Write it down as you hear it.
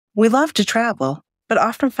We love to travel, but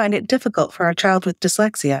often find it difficult for our child with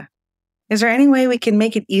dyslexia. Is there any way we can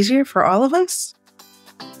make it easier for all of us?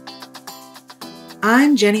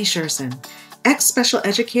 I'm Jenny Scherson, ex-special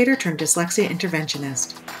educator turned dyslexia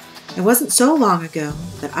interventionist. It wasn't so long ago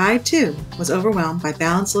that I, too, was overwhelmed by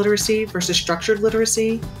balanced literacy versus structured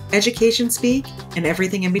literacy, education speak, and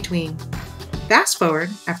everything in between. Fast forward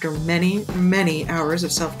after many, many hours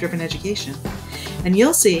of self-driven education, and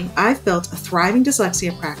you'll see I've built a thriving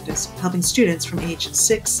dyslexia practice helping students from age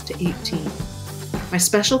 6 to 18. My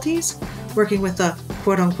specialties? Working with the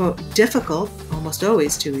quote-unquote difficult, almost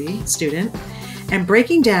always 2E, student, and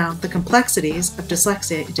breaking down the complexities of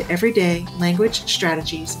dyslexia into everyday language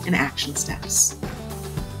strategies and action steps.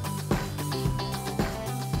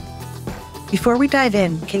 Before we dive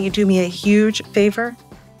in, can you do me a huge favor?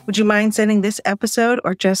 Would you mind sending this episode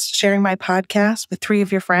or just sharing my podcast with 3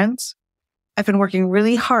 of your friends? I've been working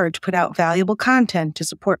really hard to put out valuable content to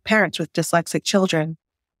support parents with dyslexic children,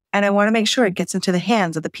 and I want to make sure it gets into the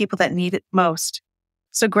hands of the people that need it most.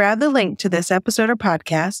 So grab the link to this episode or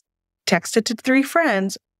podcast, text it to 3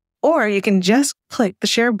 friends, or you can just click the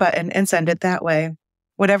share button and send it that way.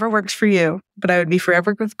 Whatever works for you, but I would be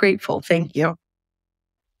forever grateful. Thank you.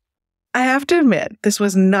 I have to admit, this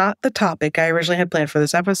was not the topic I originally had planned for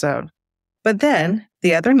this episode. But then,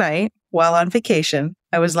 the other night, while on vacation,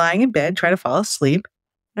 I was lying in bed trying to fall asleep,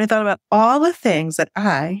 and I thought about all the things that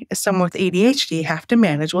I, as someone with ADHD, have to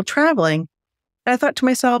manage while traveling. And I thought to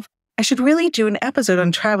myself, I should really do an episode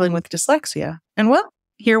on traveling with dyslexia. And well,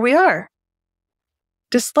 here we are.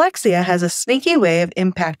 Dyslexia has a sneaky way of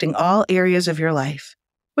impacting all areas of your life,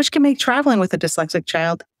 which can make traveling with a dyslexic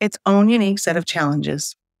child its own unique set of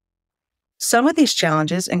challenges. Some of these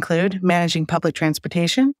challenges include managing public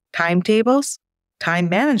transportation, timetables, time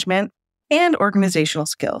management, and organizational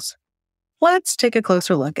skills. Let's take a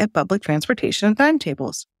closer look at public transportation and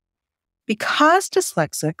timetables. Because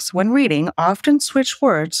dyslexics, when reading, often switch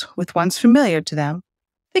words with ones familiar to them,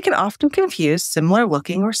 they can often confuse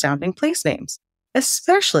similar-looking or sounding place names,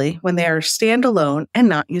 especially when they are standalone and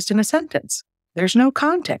not used in a sentence. There's no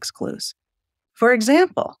context clues. For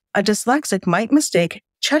example, a dyslexic might mistake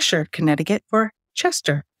Cheshire, Connecticut for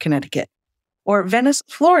Chester, Connecticut, or Venice,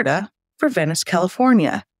 Florida for Venice,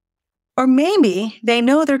 California. Or maybe they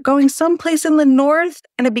know they're going someplace in the north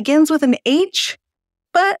and it begins with an H,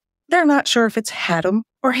 but they're not sure if it's Haddam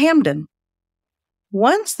or Hamden.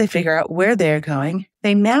 Once they figure out where they're going,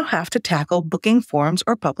 they now have to tackle booking forms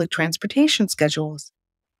or public transportation schedules.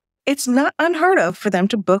 It's not unheard of for them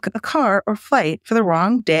to book a car or flight for the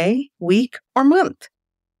wrong day, week, or month.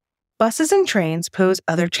 Buses and trains pose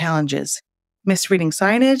other challenges: misreading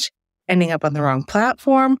signage, ending up on the wrong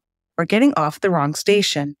platform, or getting off the wrong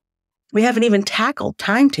station. We haven't even tackled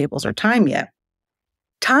timetables or time yet.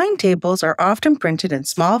 Timetables are often printed in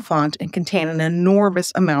small font and contain an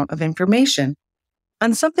enormous amount of information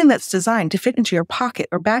on something that's designed to fit into your pocket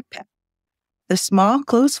or backpack. The small,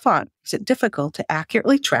 closed font makes it difficult to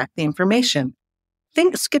accurately track the information.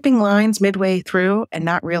 Think skipping lines midway through and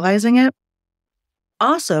not realizing it.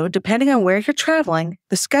 Also, depending on where you're traveling,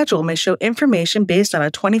 the schedule may show information based on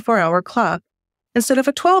a 24-hour clock instead of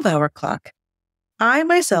a 12-hour clock. I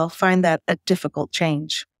myself find that a difficult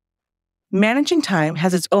change. Managing time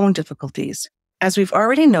has its own difficulties. As we've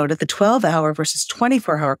already noted, the 12-hour versus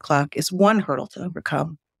 24-hour clock is one hurdle to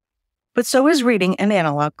overcome. But so is reading an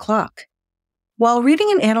analog clock. While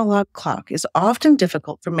reading an analog clock is often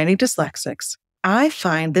difficult for many dyslexics, I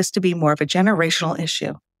find this to be more of a generational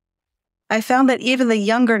issue. I found that even the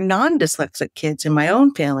younger non-dyslexic kids in my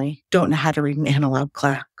own family don't know how to read an analog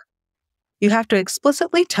clock. You have to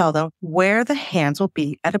explicitly tell them where the hands will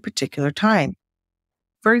be at a particular time.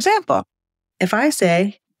 For example, if I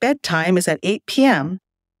say bedtime is at 8 p.m.,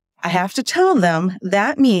 I have to tell them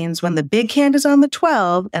that means when the big hand is on the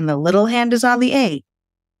 12 and the little hand is on the 8.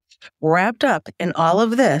 Wrapped up in all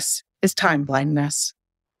of this is time blindness.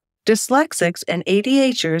 Dyslexics and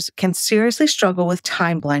ADHDers can seriously struggle with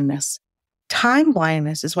time blindness. Time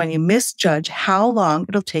blindness is when you misjudge how long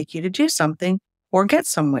it'll take you to do something or get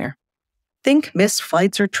somewhere. Think missed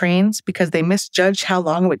flights or trains because they misjudged how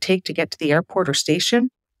long it would take to get to the airport or station,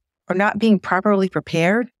 or not being properly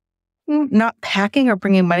prepared, not packing or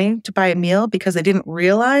bringing money to buy a meal because they didn't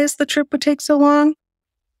realize the trip would take so long.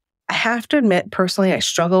 I have to admit, personally, I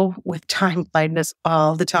struggle with time blindness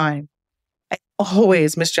all the time. I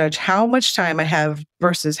always misjudge how much time I have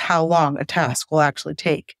versus how long a task will actually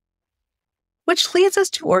take. Which leads us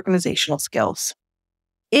to organizational skills.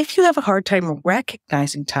 If you have a hard time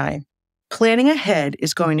recognizing time, planning ahead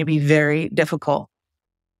is going to be very difficult.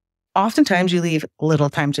 Oftentimes you leave little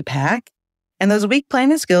time to pack, And those weak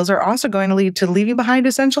planning skills are also going to lead to leaving behind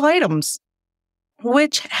essential items,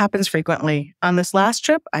 which happens frequently. On this last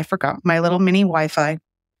trip, I forgot my little mini Wi-Fi.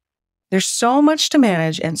 There's so much to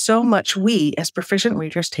manage and so much we as proficient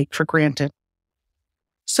readers take for granted.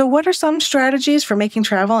 So what are some strategies for making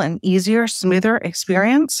travel an easier, smoother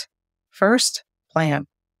experience? First, plan.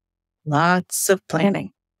 Lots of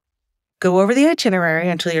planning. Go over the itinerary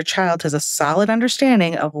until your child has a solid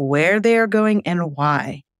understanding of where they are going and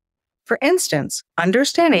why. For instance,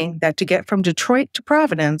 understanding that to get from Detroit to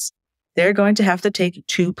Providence, they're going to have to take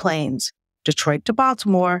 2 planes, Detroit to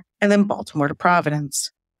Baltimore, and then Baltimore to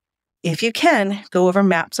Providence. If you can, go over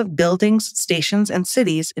maps of buildings, stations, and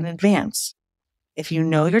cities in advance. If you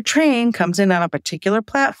know your train comes in on a particular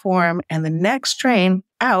platform and the next train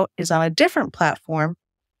out is on a different platform,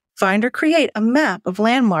 find or create a map of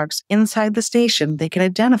landmarks inside the station they can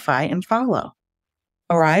identify and follow.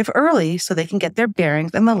 Arrive early so they can get their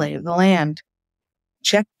bearings and the lay of the land.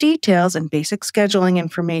 Check details and basic scheduling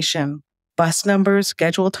information, bus numbers,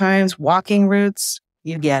 schedule times, walking routes,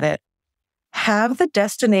 you get it. Have the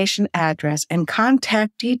destination address and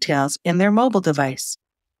contact details in their mobile device.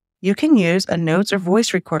 You can use a notes or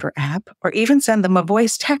voice recorder app or even send them a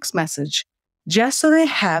voice text message just so they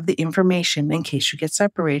have the information in case you get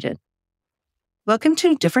separated. Look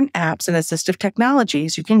into different apps and assistive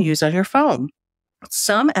technologies you can use on your phone.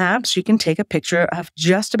 Some apps you can take a picture of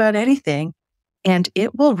just about anything and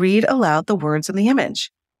it will read aloud the words in the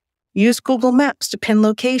image. Use Google Maps to pin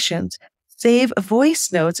locations. Save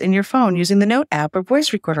voice notes in your phone using the Note app or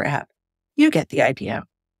voice recorder app. You get the idea.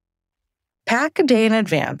 Pack a day in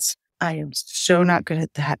advance. I am so not good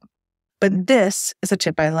at that. But this is a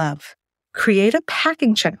tip I love. Create a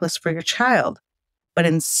packing checklist for your child, but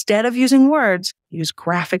instead of using words, use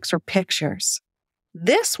graphics or pictures.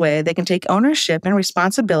 This way, they can take ownership and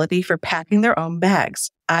responsibility for packing their own bags.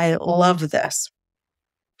 I love this.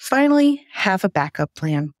 Finally, have a backup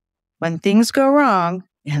plan. When things go wrong,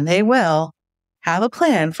 and they will, have a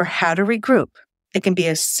plan for how to regroup. It can be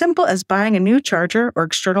as simple as buying a new charger or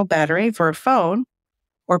external battery for a phone,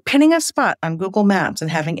 or pinning a spot on Google Maps and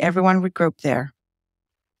having everyone regroup there.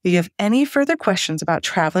 If you have any further questions about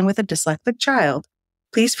traveling with a dyslexic child,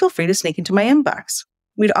 please feel free to sneak into my inbox.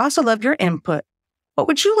 We'd also love your input. What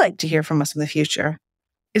would you like to hear from us in the future?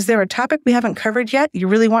 Is there a topic we haven't covered yet you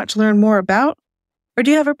really want to learn more about? Or do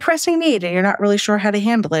you have a pressing need and you're not really sure how to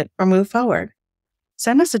handle it or move forward?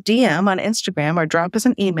 Send us a DM on Instagram or drop us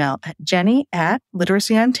an email at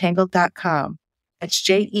jenny@literacyuntangled.com. That's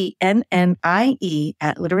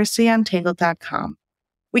JENNIE@literacyuntangled.com.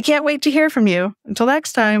 We can't wait to hear from you. Until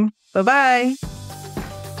next time, bye-bye.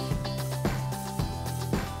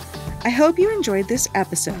 I hope you enjoyed this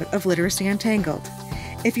episode of Literacy Untangled.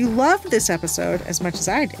 If you loved this episode as much as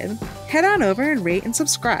I did, head on over and rate and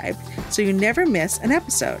subscribe so you never miss an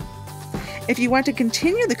episode. If you want to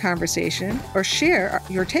continue the conversation or share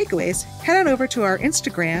your takeaways, head on over to our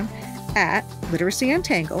Instagram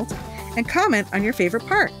 @LiteracyUntangled and comment on your favorite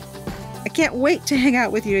part. I can't wait to hang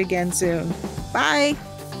out with you again soon. Bye!